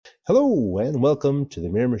Hello, and welcome to the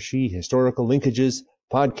Miramichi Historical Linkages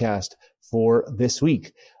podcast for this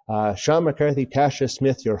week. Sean McCarthy, Tasha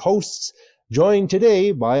Smith, your hosts, joined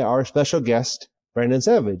today by our special guest, Brendan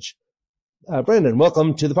Savage. Brendan,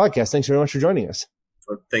 welcome to the podcast. Thanks very much for joining us.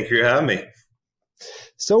 Thank you for having me.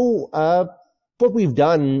 So, what we've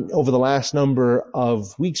done over the last number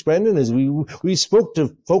of weeks, Brendan, is we spoke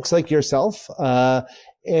to folks like yourself,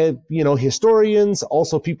 and, historians,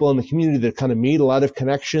 also people in the community that kind of made a lot of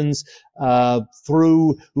connections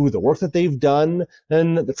through the work that they've done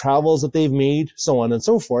and the travels that they've made, so on and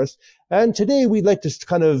so forth. And today we'd like to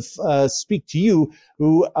kind of speak to you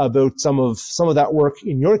about some of that work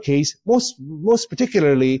in your case, most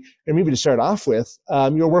particularly, and maybe to start off with,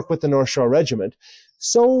 your work with the North Shore Regiment.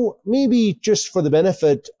 So maybe just for the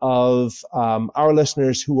benefit of our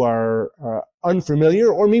listeners who are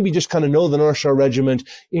unfamiliar, or maybe just kind of know the North Shore Regiment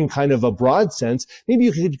in kind of a broad sense, maybe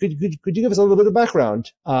you could you give us a little bit of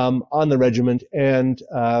background on the regiment and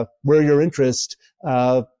where your interest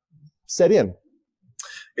set in?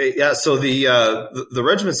 Yeah, so the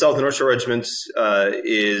regiment itself, the North Shore Regiment,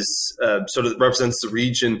 is sort of represents the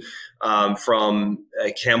region from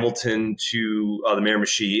Campbellton to the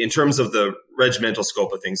Miramichi in terms of the regimental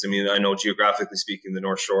scope of things. I mean, I know geographically speaking, the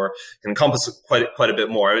North Shore can encompass quite a bit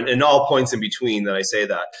more, and all points in between that I say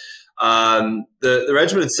that. The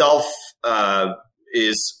regiment itself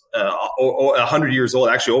is 100 years old,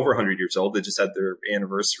 actually over 100 years old. They just had their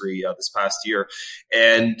anniversary this past year,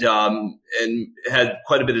 and had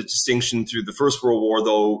quite a bit of distinction through the First World War,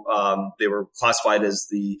 though they were classified as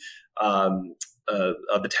the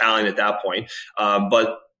a battalion at that point.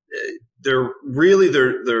 But their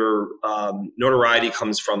notoriety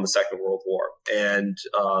comes from the Second World War and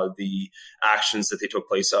the actions that they took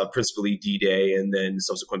place, principally D-Day, and then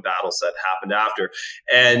subsequent battles that happened after.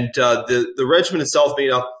 And the regiment itself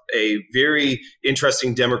made up a very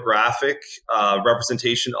interesting demographic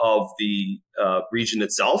representation of the region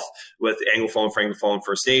itself, with Anglophone, Francophone,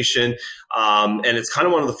 First Nation, and it's kind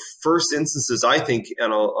of one of the first instances, I think,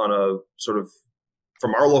 on a sort of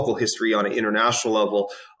from our local history on an international level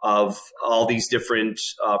of all these different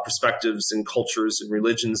perspectives and cultures and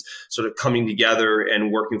religions sort of coming together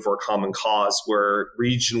and working for a common cause, where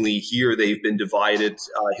regionally here they've been divided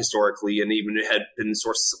historically and even had been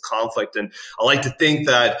sources of conflict. And I like to think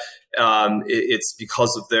that it's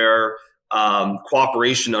because of their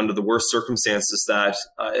cooperation under the worst circumstances that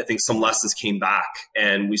I think some lessons came back,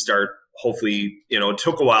 and we start hopefully, it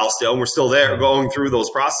took a while still, and we're still there going through those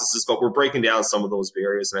processes, but we're breaking down some of those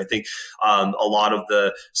barriers. And I think a lot of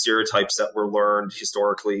the stereotypes that were learned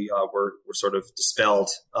historically were sort of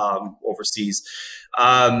dispelled overseas.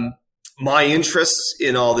 My interest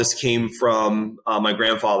in all this came from my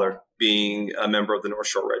grandfather being a member of the North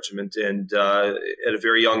Shore Regiment. And at a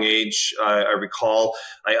very young age, I recall,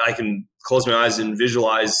 I can close my eyes and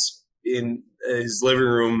visualize in his living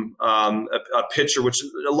room a picture, which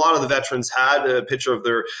a lot of the veterans had, a picture of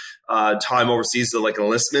their time overseas, like an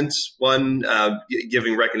enlistment one,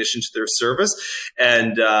 giving recognition to their service.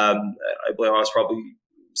 And I believe I was probably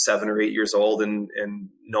 7 or 8 years old, and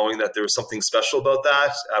knowing that there was something special about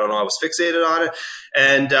that. I don't know, I was fixated on it.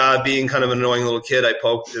 And being kind of an annoying little kid, I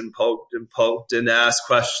poked and asked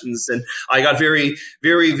questions. And I got very,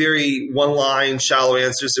 very, very one-line, shallow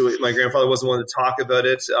answers to it. My grandfather wasn't one to talk about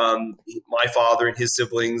it. My father and his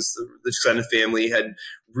siblings, the extended family, had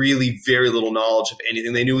really very little knowledge of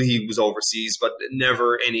anything. They knew he was overseas, but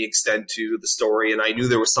never any extent to the story. And I knew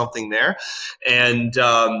there was something there. And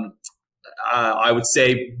I would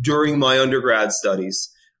say during my undergrad studies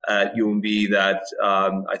at UMB that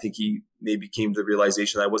I think he maybe came to the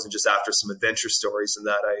realization that I wasn't just after some adventure stories, and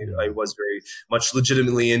that I was very much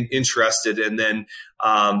legitimately interested. And then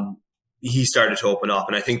he started to open up.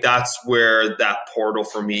 And I think that's where that portal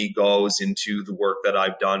for me goes into the work that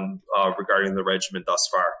I've done regarding the regiment thus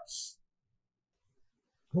far.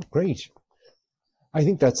 Oh, great. I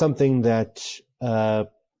think that's something that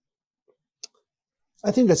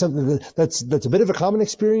that's a bit of a common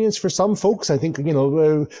experience for some folks. I think, I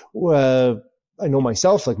know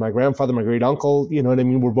myself, like my grandfather, my great uncle, you know what I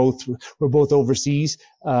mean? We're both overseas.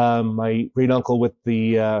 My great uncle with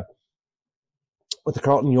the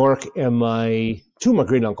Carlton York, and two of my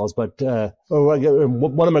great uncles, but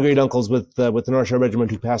one of my great uncles with the North Shore Regiment,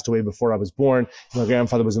 who passed away before I was born. My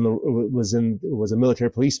grandfather was a military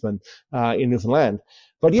policeman in Newfoundland.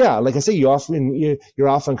 But yeah, like I say, you're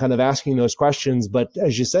often kind of asking those questions. But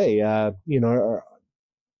as you say,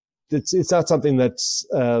 it's not something that's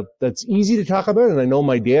easy to talk about. And I know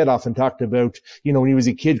my dad often talked about, when he was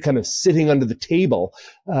a kid, kind of sitting under the table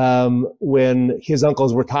when his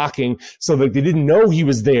uncles were talking, so that they didn't know he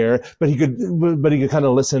was there, but he could kind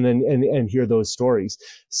of listen and hear those stories.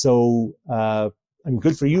 So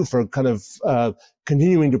good for you for kind of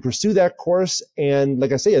continuing to pursue that course, and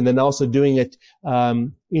like I say, and then also doing it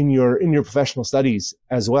in your professional studies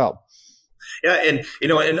as well. Yeah, and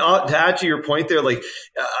to add to your point there, like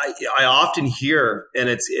I often hear, and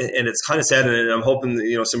it's kind of sad, and I'm hoping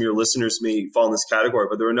that, some of your listeners may fall in this category,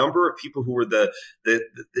 but there are a number of people who were the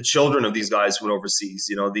children of these guys who went overseas.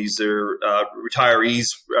 These are retirees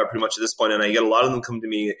pretty much at this point, and I get a lot of them come to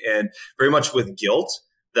me, and very much with guilt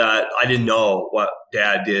that I didn't know what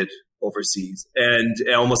Dad did overseas, and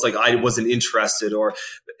almost like I wasn't interested,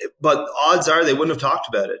 but odds are they wouldn't have talked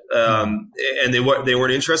about it, and they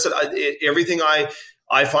weren't interested. Everything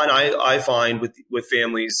I find with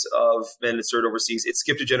families of men that served overseas, it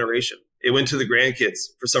skipped a generation. It went to the grandkids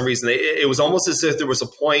for some reason. It was almost as if there was a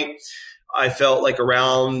point, I felt like,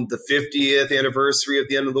 around the 50th anniversary of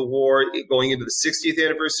the end of the war, going into the 60th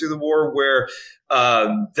anniversary of the war, where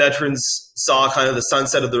veterans saw kind of the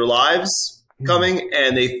sunset of their lives coming,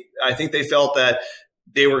 and I think they felt that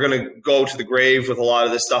they were going to go to the grave with a lot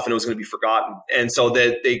of this stuff, and it was going to be forgotten. And so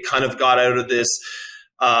that they kind of got out of this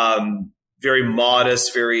very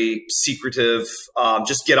modest, very secretive,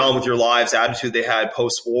 just get on with your lives attitude they had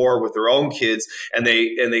post-war with their own kids, and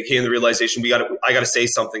they came to the realization, I got to say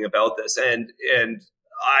something about this, and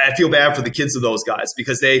I feel bad for the kids of those guys,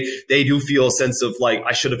 because they do feel a sense of like,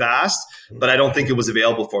 I should have asked, but I don't think it was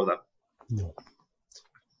available for them.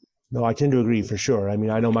 No, I tend to agree for sure. I mean,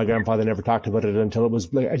 I know my grandfather never talked about it until it was,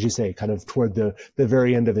 as you say, kind of toward the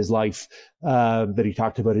very end of his life, that he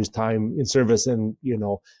talked about his time in service, and,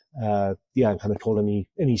 kind of told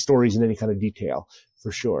any stories in any kind of detail,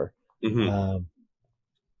 for sure. Mm-hmm.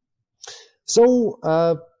 So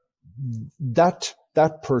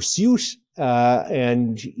that pursuit,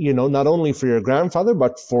 and, not only for your grandfather,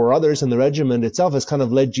 but for others in the regiment itself, has kind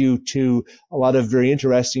of led you to a lot of very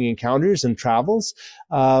interesting encounters and travels.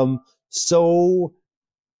 So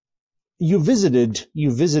you visited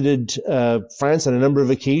France on a number of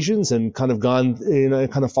occasions, and kind of gone,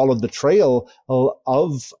 kind of followed the trail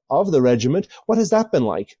of the regiment. What has that been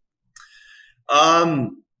like?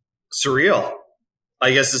 Surreal,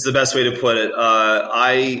 I guess, is the best way to put it.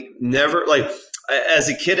 I never, as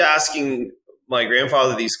a kid, asking my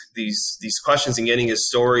grandfather these questions and getting his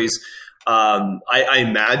stories, I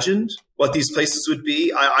imagined what these places would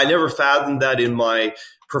be. I never fathomed that in my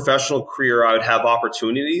professional career I would have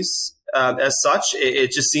opportunities as such.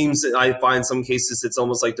 It just seems that I find some cases it's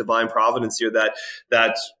almost like divine providence here,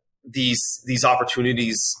 that these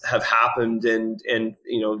opportunities have happened, and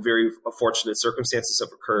very fortunate circumstances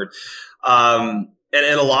have occurred, and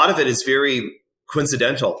a lot of it is very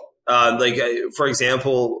coincidental. For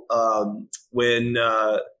example, when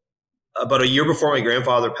about a year before my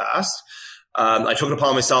grandfather passed, I took it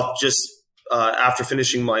upon myself, just after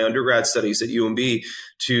finishing my undergrad studies at UMB,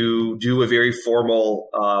 to do a very formal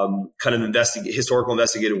kind of historical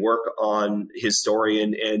investigative work on his story,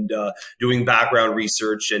 and doing background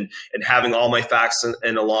research, and having all my facts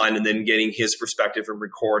in a line, and then getting his perspective and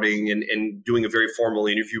recording, and doing a very formal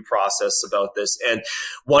interview process about this. And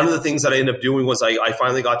one of the things that I ended up doing was I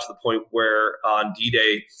finally got to the point where on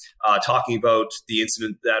D-Day, talking about the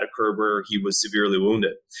incident that occurred where he was severely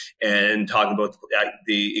wounded, and talking about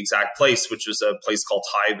the exact place, which was a place called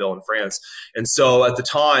Tailleville in France. And so at the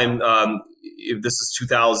time, this is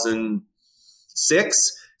 2006,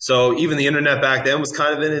 so even the internet back then was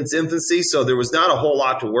kind of in its infancy, so there was not a whole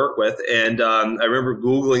lot to work with. And I remember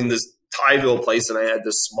Googling this Tailleville place, and I had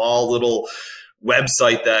this small little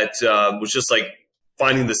website that was just like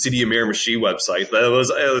finding the City of Miramichi website.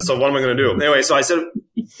 So what am I going to do? Anyway, so I said,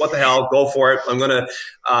 what the hell, go for it. I'm going to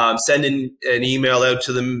send an email out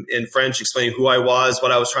to them in French, explaining who I was,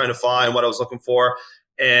 what I was trying to find, what I was looking for,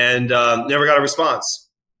 and never got a response.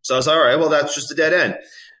 So I was like, all right, well, that's just a dead end.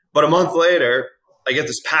 But a month later, I get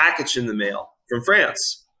this package in the mail from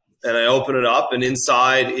France. And I open it up, and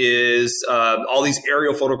inside is all these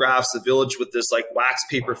aerial photographs of the village with this like wax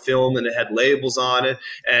paper film, and it had labels on it.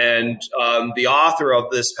 And the author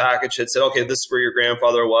of this package had said, okay, this is where your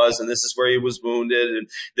grandfather was, and this is where he was wounded, and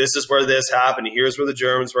this is where this happened, and here's where the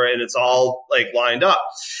Germans were, and it's all like lined up.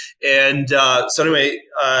 And so anyway,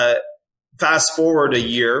 fast forward a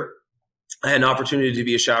year, I had an opportunity to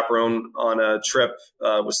be a chaperone on a trip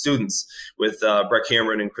with students with Brett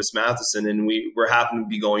Cameron and Chris Matheson, and we were happened to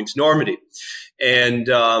be going to Normandy. And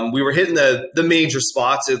we were hitting the major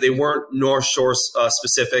spots. They weren't North Shore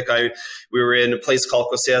specific. We were in a place called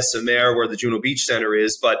Côte-sur-Mer where the Juno Beach Center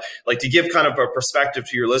is. But like to give kind of a perspective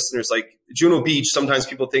to your listeners, like Juno Beach, sometimes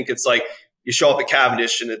people think it's like you show up at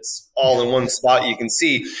Cavendish and it's all in one spot you can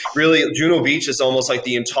see. Really, Juno Beach is almost like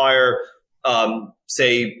the entire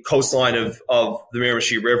say coastline of the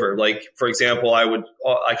Miramichi River. Like, for example, I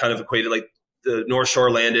kind of equated like the North Shore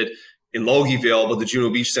landed in Logieville, but the Juno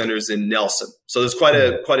Beach Center is in Nelson. So there's quite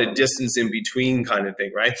a distance in between kind of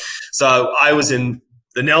thing, right? So I was in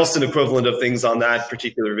the Nelson equivalent of things on that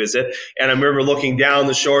particular visit. And I remember looking down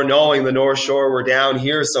the shore, knowing the North Shore were down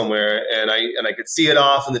here somewhere, and I could see it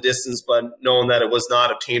off in the distance, but knowing that it was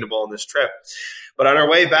not obtainable on this trip. But on our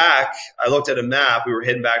way back, I looked at a map. We were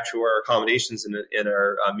heading back to our accommodations in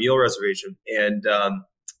our meal reservation. And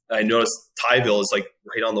I noticed Tyville is like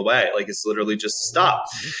right on the way. Like it's literally just a stop.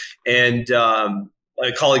 And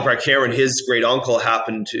my colleague, Brett Cameron, his great uncle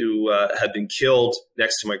happened to have been killed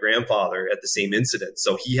next to my grandfather at the same incident.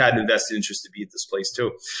 So he had an invested interest to be at this place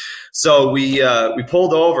too. So we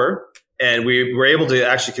pulled over. And we were able to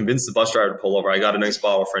actually convince the bus driver to pull over. I got a nice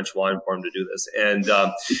bottle of French wine for him to do this. And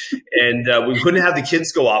we couldn't have the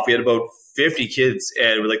kids go off. We had about 50 kids.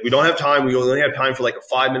 And we're like, we don't have time. We only have time for like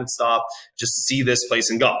a 5-minute stop just to see this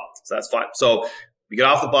place and go. So that's fine. So we get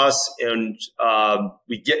off the bus and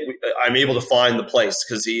I'm able to find the place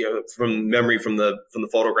because from memory from the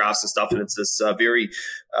photographs and stuff. And it's this very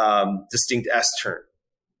distinct S-turn.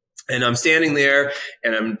 And I'm standing there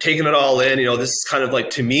and I'm taking it all in. You know, this is kind of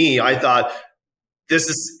like, to me, I thought this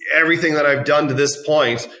is everything that I've done to this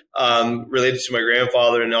point related to my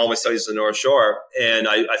grandfather and all my studies in the North Shore. And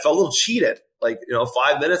I felt a little cheated, like,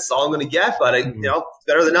 5 minutes is all I'm going to get, but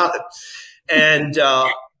better than nothing. And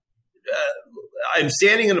I'm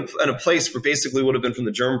standing in a place where basically would have been from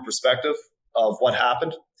the German perspective of what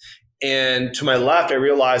happened. And to my left, I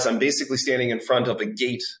realized I'm basically standing in front of a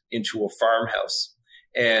gate into a farmhouse.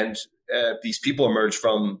 And these people emerged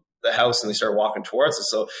from the house and they started walking towards us.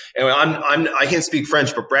 So anyway, I can't speak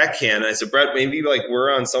French, but Brett can. And I said, Brett, maybe like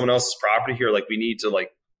we're on someone else's property here. Like we need to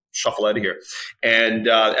like shuffle out of here. And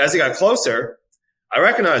as they got closer, I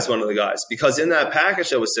recognized one of the guys because in that package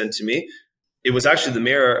that was sent to me, it was actually the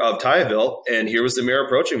mayor of Tyville. And here was the mayor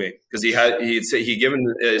approaching me because he'd given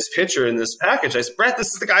his picture in this package. I said, Brett, this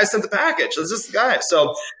is the guy who sent the package. This is the guy.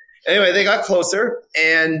 So anyway, they got closer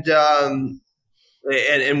and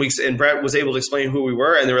Brett was able to explain who we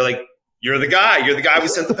were, and they were like, "You're the guy we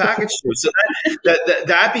sent the package to." So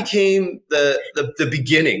that became the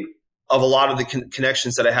beginning of a lot of the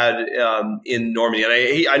connections that I had in Normandy.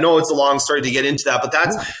 And I know it's a long story to get into that, but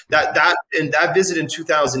that visit in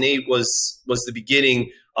 2008 was the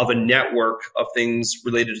beginning of a network of things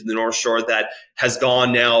related to the North Shore that has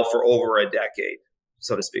gone now for over a decade,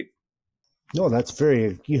 so to speak. No, that's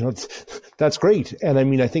very, that's great. And I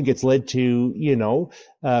mean, I think it's led to,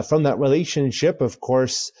 from that relationship, of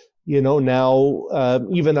course, now,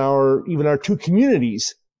 even our two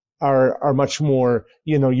communities are much more,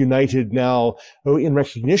 united now in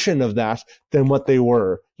recognition of that than what they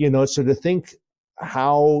were, so to think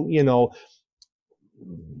how,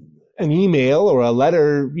 an email or a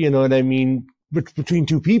letter, what I mean, between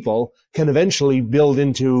two people can eventually build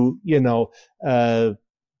into,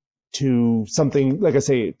 to something, like I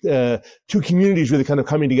say, two communities really kind of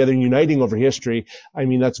coming together and uniting over history. I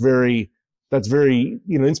mean, that's very,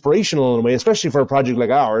 inspirational in a way, especially for a project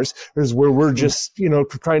like ours, is where we're just,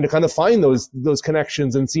 trying to kind of find those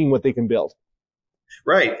connections and seeing what they can build.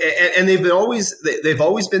 Right. And they've always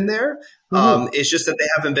been there. Mm-hmm. It's just that they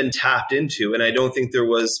haven't been tapped into. And I don't think there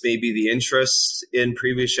was maybe the interest in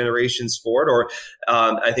previous generations for it. Or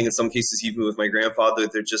I think in some cases, even with my grandfather,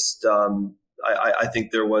 they're just, I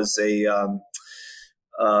think there was a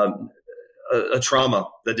trauma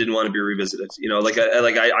that didn't want to be revisited.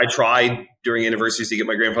 I tried during anniversaries to get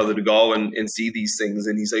my grandfather to go and see these things,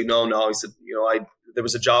 and he's like, no. He said, there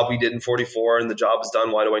was a job we did in 44, and the job is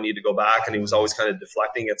done. Why do I need to go back? And he was always kind of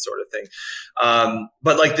deflecting it, sort of thing.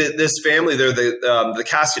 But like this family, they're the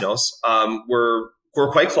Castinos were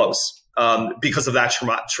quite close. Because of that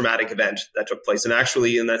traumatic event that took place. And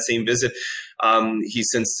actually in that same visit, he's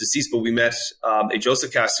since deceased, but we met a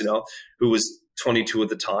Joseph Castino who was 22 at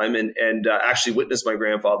the time and actually witnessed my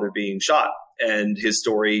grandfather being shot. And his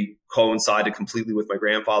story coincided completely with my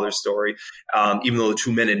grandfather's story, even though the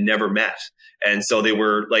two men had never met. And so he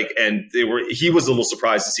was a little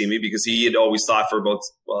surprised to see me because he had always thought for about,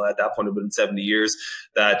 at that point, it had been 70 years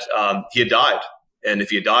that he had died. And if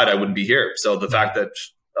he had died, I wouldn't be here. So the fact that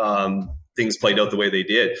things played out the way they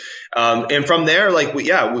did. And from there,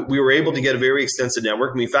 we were able to get a very extensive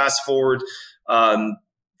network. And we fast forward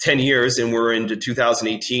 10 years and we're into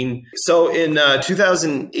 2018. So in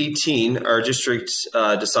 2018, our district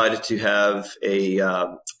decided to have a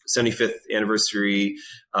 75th anniversary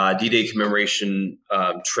D-Day commemoration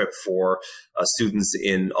trip for students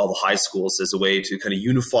in all the high schools as a way to kind of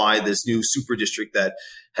unify this new super district that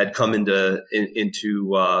had come into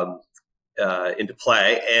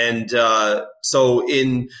play. And so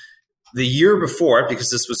in the year before, because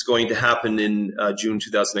this was going to happen in June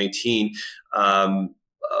 2018,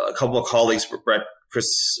 a couple of colleagues, Brett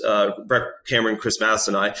Cameron, Chris Mass,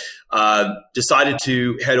 and I decided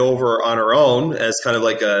to head over on our own as kind of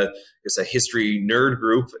like a history nerd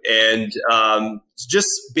group, and just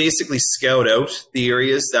basically scout out the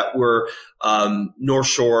areas that were North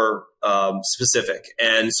Shore specific.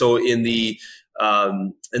 And so in the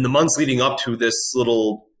months leading up to this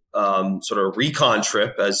little sort of recon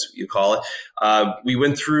trip, as you call it, we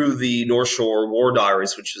went through the North Shore War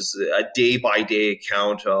Diaries, which is a day-by-day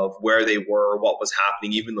account of where they were, what was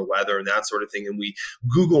happening, even the weather and that sort of thing. And we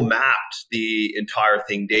Google mapped the entire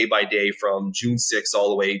thing day by day from June 6th all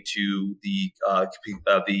the way to the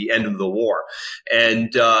end of the war.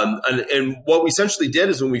 And what we essentially did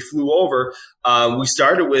is when we flew over, we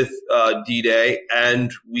started with D-Day,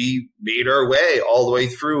 and we made our way all the way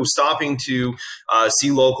through, stopping to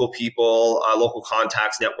see local people, local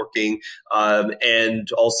contacts, networking,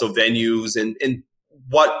 and also venues. And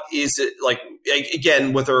what is it like,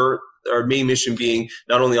 again, with our main mission being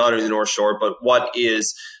not only honoring the North Shore, but what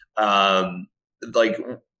is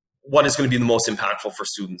what is going to be the most impactful for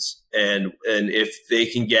students, and if they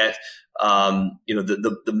can get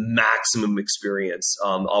the maximum experience,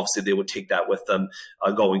 obviously they would take that with them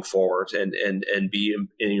going forward and be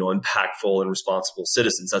impactful and responsible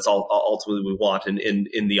citizens. That's all ultimately we want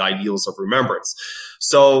in the ideals of remembrance.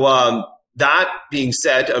 So that being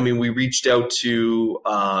said, I mean, we reached out to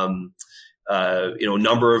a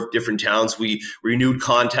number of different towns. We renewed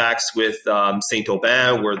contacts with St.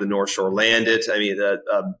 Aubin, where the North Shore landed. I mean,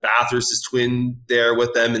 Bathurst is twinned there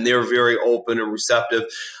with them, and they were very open and receptive.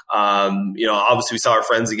 Obviously we saw our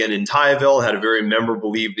friends again in Tyville, had a very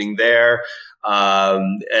memorable evening there.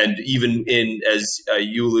 And even as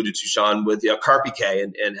you alluded to, Sean, with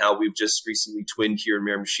Carpiquet and how we've just recently twinned here in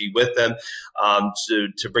Miramichi with them,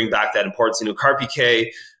 to bring back that importance.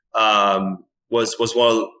 Carpiquet was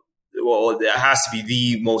one of it has to be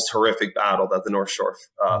the most horrific battle that the North Shore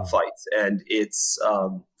fights. And it's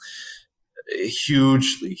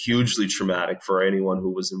hugely traumatic for anyone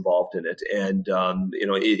who was involved in it. And,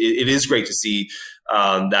 it is great to see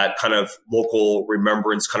that kind of local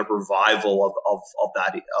remembrance, kind of revival of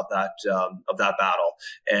that battle.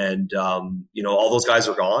 And, all those guys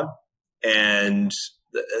are gone, and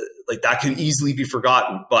that could easily be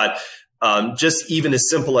forgotten. But just even as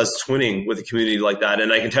simple as twinning with a community like that.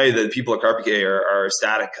 And I can tell you that the people at Carpiquet are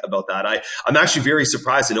ecstatic about that. I'm actually very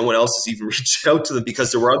surprised that no one else has even reached out to them,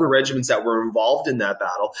 because there were other regiments that were involved in that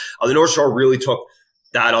battle. The North Shore really took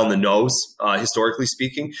that on the nose, historically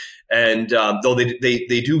speaking. And though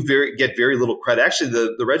they do get very little credit. Actually,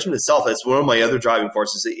 the regiment itself, that's one of my other driving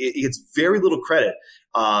forces. It gets very little credit.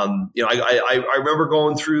 I remember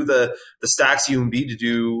going through the Stacks UMB to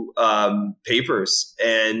do papers,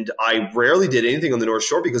 and I rarely did anything on the North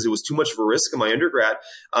Shore because it was too much of a risk in my undergrad,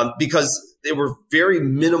 because there were very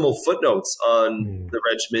minimal footnotes on the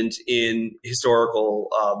regiment in historical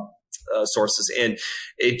sources, and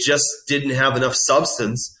it just didn't have enough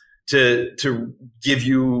substance to give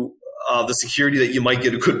you the security that you might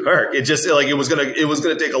get a good mark. It just it was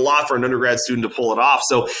gonna take a lot for an undergrad student to pull it off.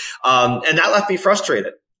 So and that left me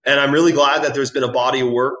frustrated. And I'm really glad that there's been a body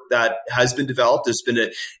of work that has been developed. There's been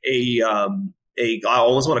a I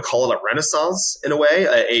almost want to call it a renaissance in a way,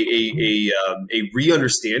 a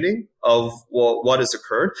re-understanding of what has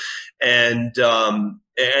occurred, and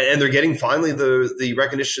they're getting finally the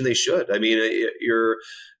recognition they should. I mean,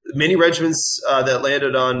 many regiments that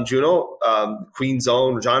landed on Juno, Queen's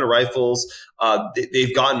Own, Regina Rifles,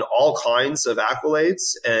 they've gotten all kinds of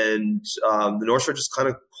accolades, and the North Shore just kind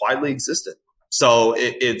of quietly existed. So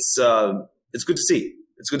it's good to see.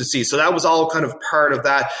 It's good to see. So that was all kind of part of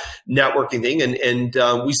that networking thing, and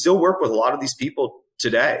we still work with a lot of these people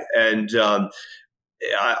today. And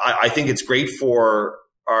I think it's great for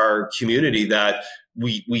our community that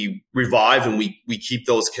we revive and we keep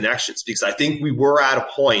those connections, because I think we were at a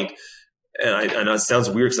point, and I know it sounds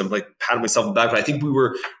weird because I'm like patting myself on the back, but I think we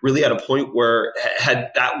were really at a point where,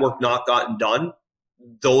 had that work not gotten done,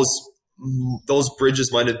 those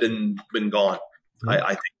bridges might have been gone. I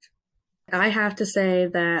think. I have to say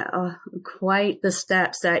that quite the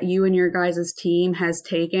steps that you and your guys' team has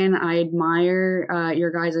taken. I admire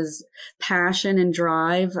your guys' passion and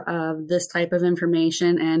drive of this type of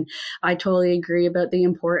information. And I totally agree about the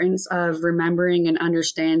importance of remembering and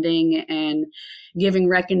understanding and giving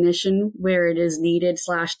recognition where it is needed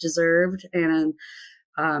 / deserved. And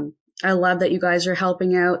um, I love that you guys are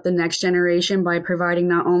helping out the next generation by providing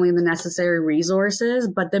not only the necessary resources,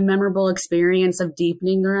 but the memorable experience of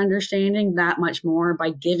deepening their understanding that much more by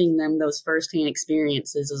giving them those firsthand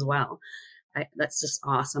experiences as well. That's just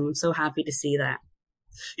awesome. I'm so happy to see that.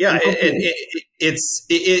 Yeah, it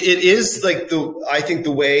is like I think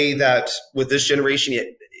the way that with this generation,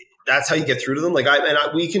 that's how you get through to them. Like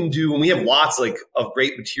we can do, and we have lots like of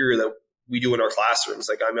great material that we do in our classrooms.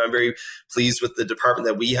 Like I'm very pleased with the department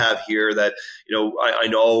that we have here. That I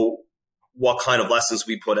know what kind of lessons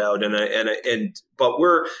we put out, but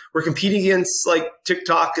we're competing against like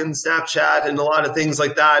TikTok and Snapchat and a lot of things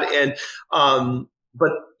like that. And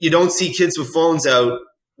but you don't see kids with phones out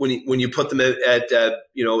when you put them at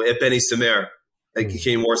Beni Sumer, like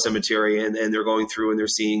Cane War Cemetery, and they're going through and they're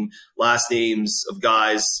seeing last names of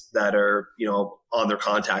guys that are on their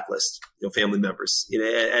contact list, family members,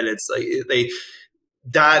 and it's like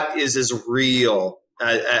that is as real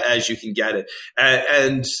as you can get it.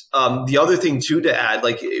 And the other thing too to add,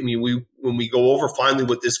 like when we go over finally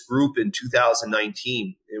with this group in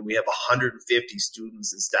 2019, and we have 150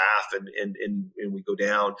 students and staff, and we go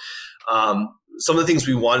down. Some of the things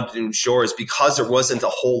we wanted to ensure is because there wasn't a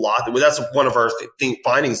whole lot. That's one of our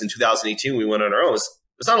findings in 2018. We went on our own.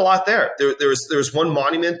 There's not a lot there. There's one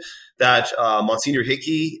monument that Monsignor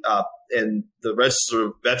Hickey and the rest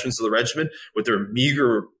of veterans of the regiment, with their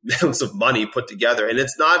meager amounts of money, put together. And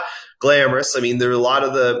it's not glamorous. I mean, there are a lot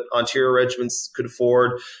of the Ontario regiments could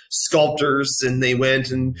afford sculptors, and they went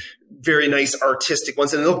and very nice artistic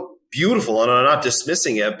ones, and they look beautiful, and I'm not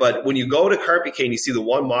dismissing it. But when you go to Carpiquet and you see the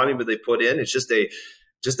one monument they put in, it's just a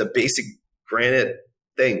basic granite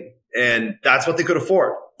thing. And that's what they could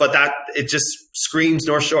afford. But it just screams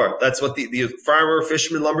North Shore. That's what the farmer,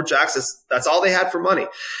 fisherman, lumberjacks, that's all they had for money.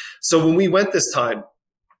 So when we went this time,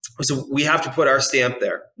 so we have to put our stamp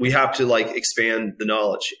there. We have to expand the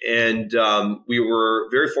knowledge. And we were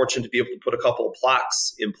very fortunate to be able to put a couple of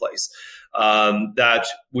plaques in place that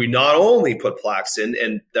we not only put plaques in,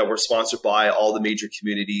 and that were sponsored by all the major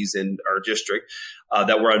communities in our district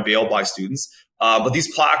that were unveiled by students. But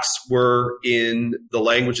these plaques were in the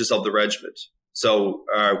languages of the regiment. So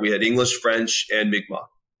we had English, French, and Mi'kmaq.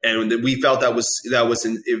 And we felt that was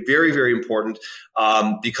very, very important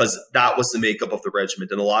because that was the makeup of the regiment.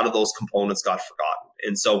 And a lot of those components got forgotten.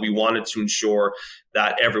 And so we wanted to ensure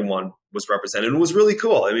that everyone was represented. And it was really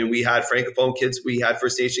cool. I mean, we had Francophone kids, we had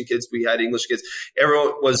First Nation kids, we had English kids.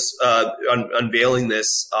 Everyone was unveiling this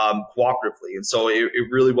cooperatively. And so it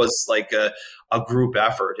really was like a group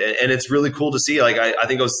effort. And it's really cool to see. Like, I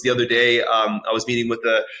think it was the other day, I was meeting with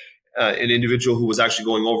an individual who was actually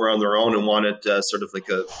going over on their own and wanted sort of like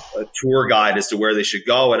a tour guide as to where they should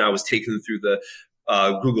go. And I was taking them through the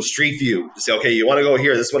Google Street View to say, okay, you want to go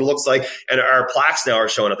here. This is what it looks like. And our plaques now are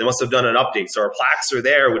showing up. They must have done an update. So our plaques are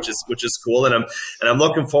there, which is cool. And I'm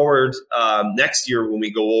looking forward next year when we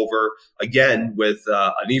go over again with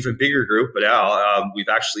an even bigger group. But now we've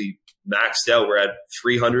actually maxed out. We're at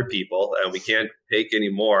 300 people, and we can't take any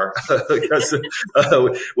more because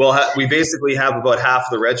we basically have about half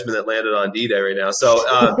of the regiment that landed on D-Day right now. So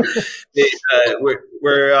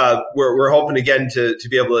we're hoping again to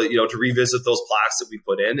be able to revisit those plaques that we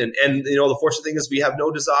put in, and the fortunate thing is we have no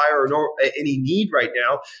desire or any need right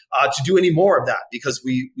now to do any more of that, because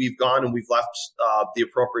we've gone and we've left the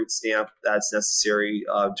appropriate stamp that's necessary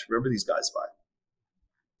to remember these guys by.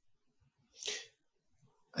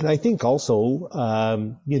 And I think also,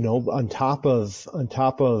 on top of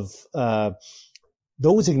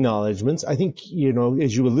those acknowledgments, I think,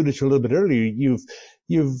 as you alluded to a little bit earlier,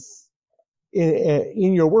 you've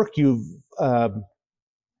in your work, you've kind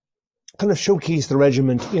of showcased the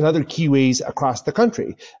regiment in other key ways across the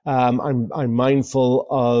country. I'm mindful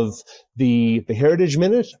of the Heritage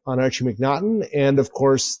Minute on Archie McNaughton, and of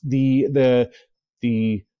course the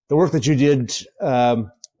work that you did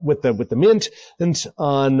with the mint and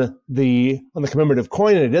on the commemorative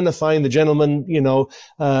coin, and identifying the gentleman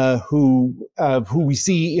who we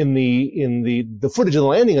see in the footage of the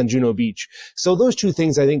landing on Juno Beach. So those two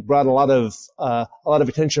things, I think, brought a lot of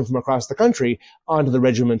attention from across the country onto the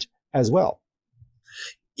regiment as well.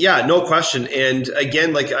 Yeah, no question. And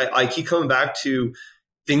again, like I keep coming back to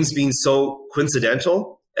things being so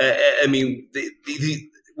coincidental. I mean,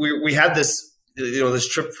 we had this. This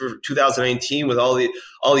trip for 2019 with all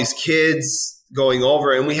these kids, going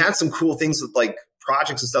over, and we had some cool things with like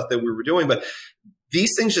projects and stuff that we were doing, but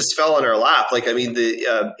these things just fell in our lap. Like, I mean,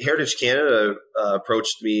 the Heritage Canada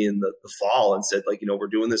approached me in the fall and said, like, we're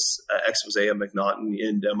doing this expose on MacNaughton,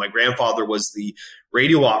 and my grandfather was the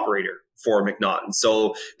radio operator for MacNaughton,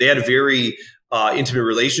 so they had a very intimate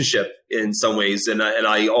relationship in some ways, and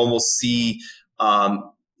I almost see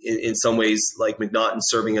in some ways like MacNaughton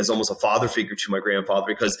serving as almost a father figure to my grandfather,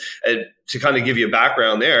 because to kind of give you a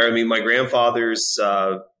background there, I mean, my grandfather's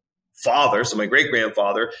father, so my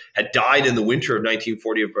great-grandfather, had died in the winter of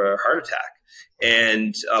 1940 of a heart attack.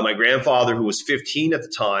 And my grandfather, who was 15 at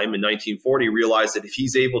the time in 1940, realized that if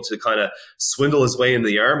he's able to kind of swindle his way into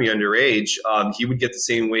the army underage, he would get the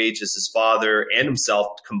same wage as his father and himself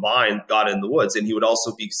combined got in the woods. And he would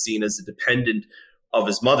also be seen as a dependent of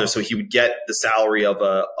his mother. So he would get the salary of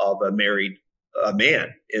a married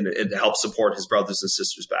man and to help support his brothers and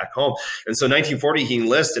sisters back home. And so in 1940, he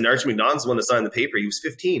enlisted, and Archie MacNaughton's the one that signed the paper. He was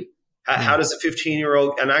 15. How does a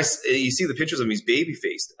 15-year-old, and you see the pictures of him, he's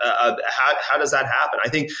baby-faced. How does that happen? I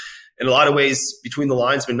think in a lot of ways, between the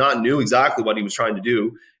lines, MacNaughton knew exactly what he was trying to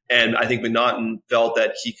do. And I think MacNaughton felt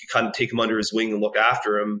that he could kind of take him under his wing and look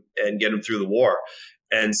after him and get him through the war.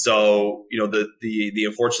 And so, the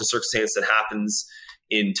unfortunate circumstance that happens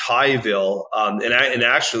in Tyville, and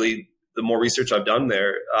actually, the more research I've done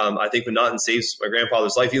there, I think MacNaughton saves my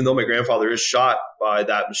grandfather's life, even though my grandfather is shot by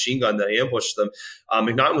that machine gun that ambushed them.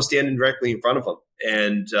 MacNaughton was standing directly in front of him.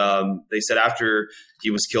 And they said after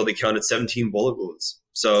he was killed, they counted 17 bullet wounds.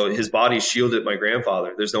 So his body shielded my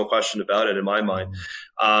grandfather. There's no question about it in my mind.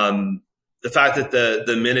 The fact that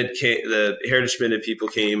the Heritage Minute people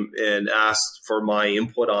came and asked for my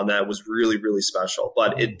input on that was really, really special.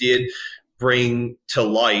 But it did bring to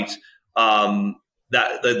light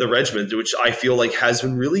that the regiment, which I feel like has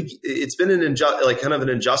been really, it's been kind of an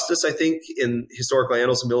injustice, I think, in historical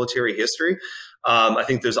annals of military history. I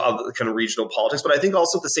think there's other kind of regional politics, but I think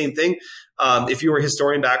also the same thing. If you were a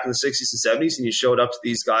historian back in the 60s and 70s and you showed up to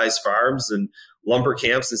these guys' farms and lumber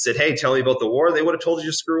camps and said, "Hey, tell me about the war," they would have told you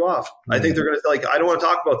to screw off. Mm-hmm. I think they're going to "I don't want to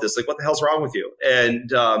talk about this. Like, what the hell's wrong with you?" And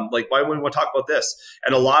why wouldn't we want to talk about this?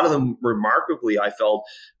 And a lot of them, remarkably, I felt,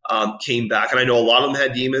 came back. And I know a lot of them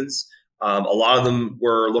had demons. A lot of them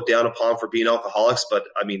were looked down upon for being alcoholics, but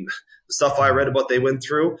I mean, the stuff I read about they went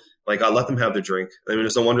through, I let them have their drink. I mean,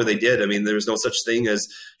 there's no wonder they did. I mean, there's no such thing as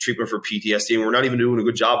treatment for PTSD, and we're not even doing a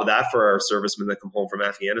good job of that for our servicemen that come home from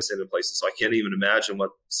Afghanistan and places. So I can't even imagine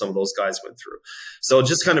what some of those guys went through. So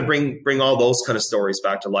just kind of bring all those kind of stories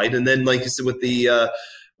back to light. And then, like you said, with the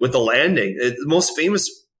landing, the most famous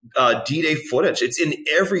D-Day footage, it's in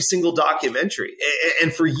every single documentary.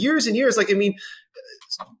 And for years and years,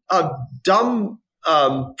 dumb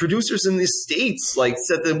producers in the States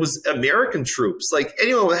said that it was American troops.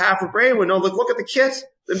 Anyone with half a brain would know, look at the kit.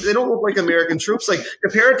 They don't look like American troops.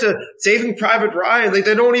 Compared to Saving Private Ryan, they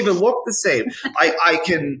don't even look the same. I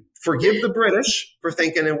can forgive the British for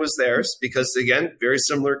thinking it was theirs because, again, very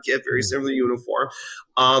similar kit, very similar uniform,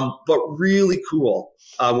 but really cool.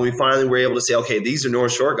 When we finally were able to say, okay, these are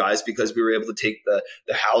North Shore guys, because we were able to take the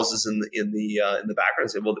houses in the background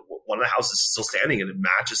and say, well, one of the houses is still standing and it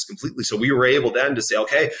matches completely. So we were able then to say,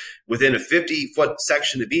 okay, within a 50-foot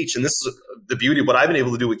section of each, and this is the beauty of what I've been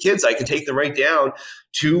able to do with kids, I can take them right down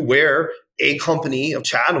to where A Company of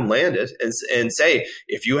Chatham landed and say,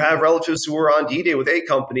 if you have relatives who were on D-Day with A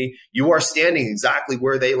Company, you are standing exactly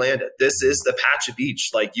where they landed. This is the patch of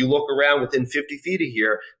beach. You look around within 50 feet of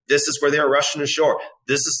here, this is where they were rushing ashore.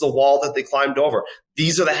 This is the wall that they climbed over.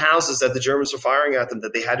 These are the houses that the Germans were firing at them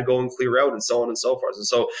that they had to go and clear out, and so on and so forth. And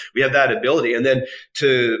so we have that ability. And then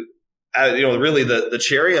to, really the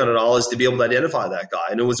cherry on it all is to be able to identify that guy.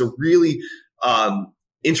 And it was a really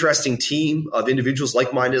interesting team of individuals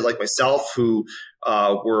like-minded like myself who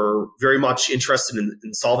were very much interested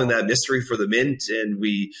in solving that mystery for the Mint. And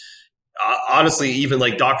we honestly, even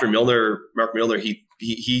Dr. Milner, Mark Milner,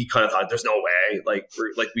 he kind of thought there's no way,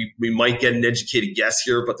 we might get an educated guess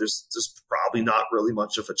here, but there's probably not really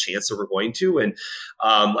much of a chance that we're going to. And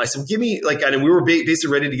I said, give me and we were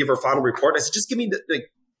basically ready to give our final report. I said, just give me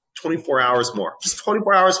 24 hours more, just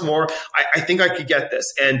 24 hours more. I think I could get this.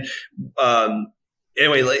 And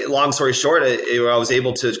anyway, long story short, I was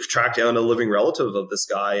able to track down a living relative of this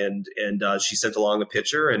guy, and she sent along a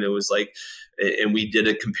picture, and it was and we did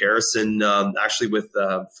a comparison actually with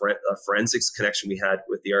a forensics connection we had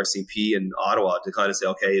with the RCP in Ottawa to kind of say,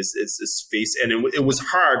 okay, is this face? And it was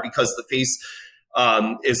hard because the face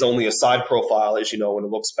is only a side profile, as you know, when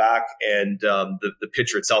it looks back, and the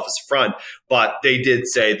picture itself is front. But they did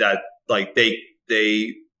say that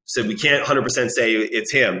they said we can't 100% say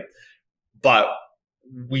it's him, but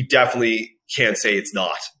we definitely can't say it's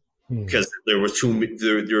not. because there were too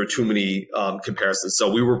many comparisons.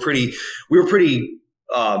 So we were pretty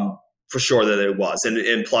for sure that it was.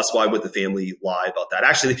 And plus, why would the family lie about that?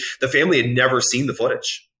 Actually, the family had never seen the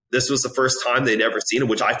footage. This was the first time they'd ever seen it,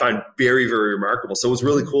 which I find very, very remarkable. So it was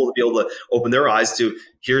really cool to be able to open their eyes to,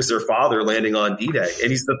 here's their father landing on D-Day.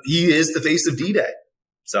 And he is the face of D-Day.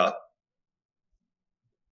 So.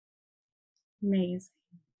 Amazing.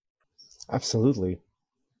 Absolutely.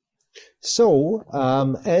 So,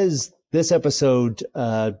 as this episode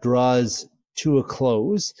draws to a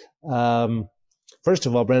close, first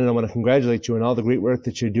of all, Brendan, I want to congratulate you on all the great work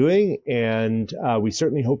that you're doing, and we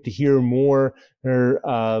certainly hope to hear more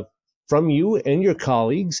from you and your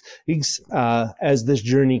colleagues as this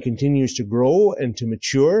journey continues to grow and to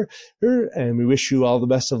mature. And we wish you all the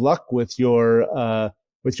best of luck with your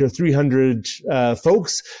 300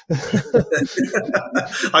 folks.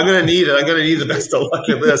 I'm going to need it. I'm going to need the best of luck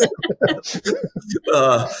in this.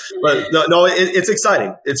 But no, it's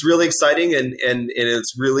exciting. It's really exciting, and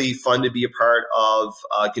it's really fun to be a part of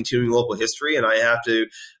continuing local history. And I have to,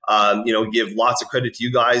 give lots of credit to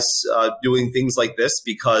you guys doing things like this,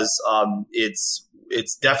 because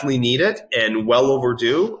it's definitely needed and well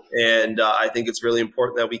overdue. And I think it's really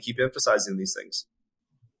important that we keep emphasizing these things.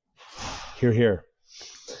 Hear, hear.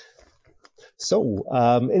 So,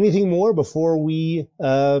 anything more before we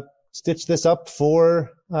stitch this up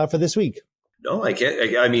for this week? No, I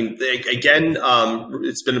can't. I mean, again,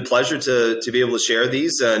 it's been a pleasure to be able to share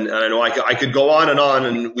these, and I know I could go on,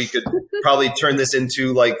 and we could probably turn this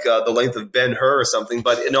into like the length of Ben-Hur or something.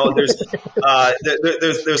 But there's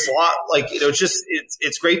a lot, like,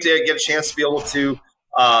 it's great to get a chance to be able to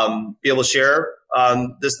share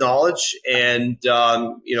this knowledge, and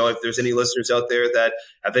if there's any listeners out there that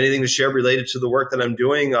have anything to share related to the work that I'm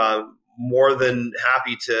doing, more than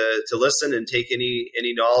happy to listen and take any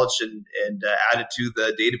knowledge and add it to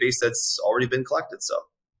the database that's already been collected. So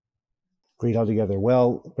great altogether.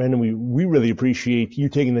 Well, Brandon, we really appreciate you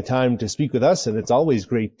taking the time to speak with us, and it's always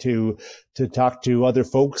great to talk to other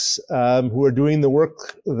folks who are doing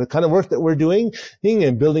the kind of work that we're doing,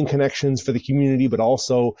 and building connections for the community, but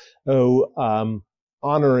also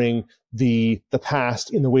honoring the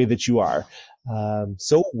past in the way that you are.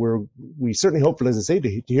 So we certainly hope, as I say,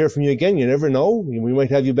 to hear from you again. You never know. We might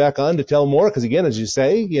have you back on to tell more, because again, as you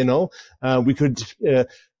say, we could,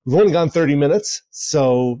 we've only gone 30 minutes.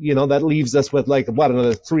 So, that leaves us with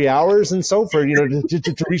another 3 hours and so for,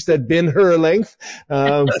 to reach that Ben-Hur length.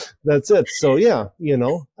 That's it. So yeah,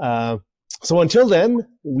 so until then,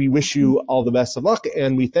 we wish you all the best of luck,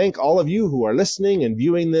 and we thank all of you who are listening and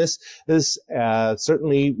viewing this.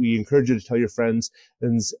 Certainly, we encourage you to tell your friends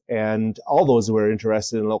and all those who are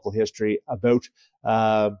interested in local history about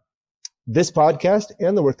this podcast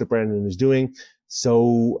and the work that Brandon is doing.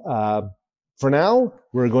 So for now,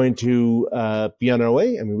 we're going to be on our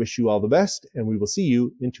way, and we wish you all the best, and we will see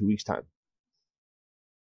you in 2 weeks' time.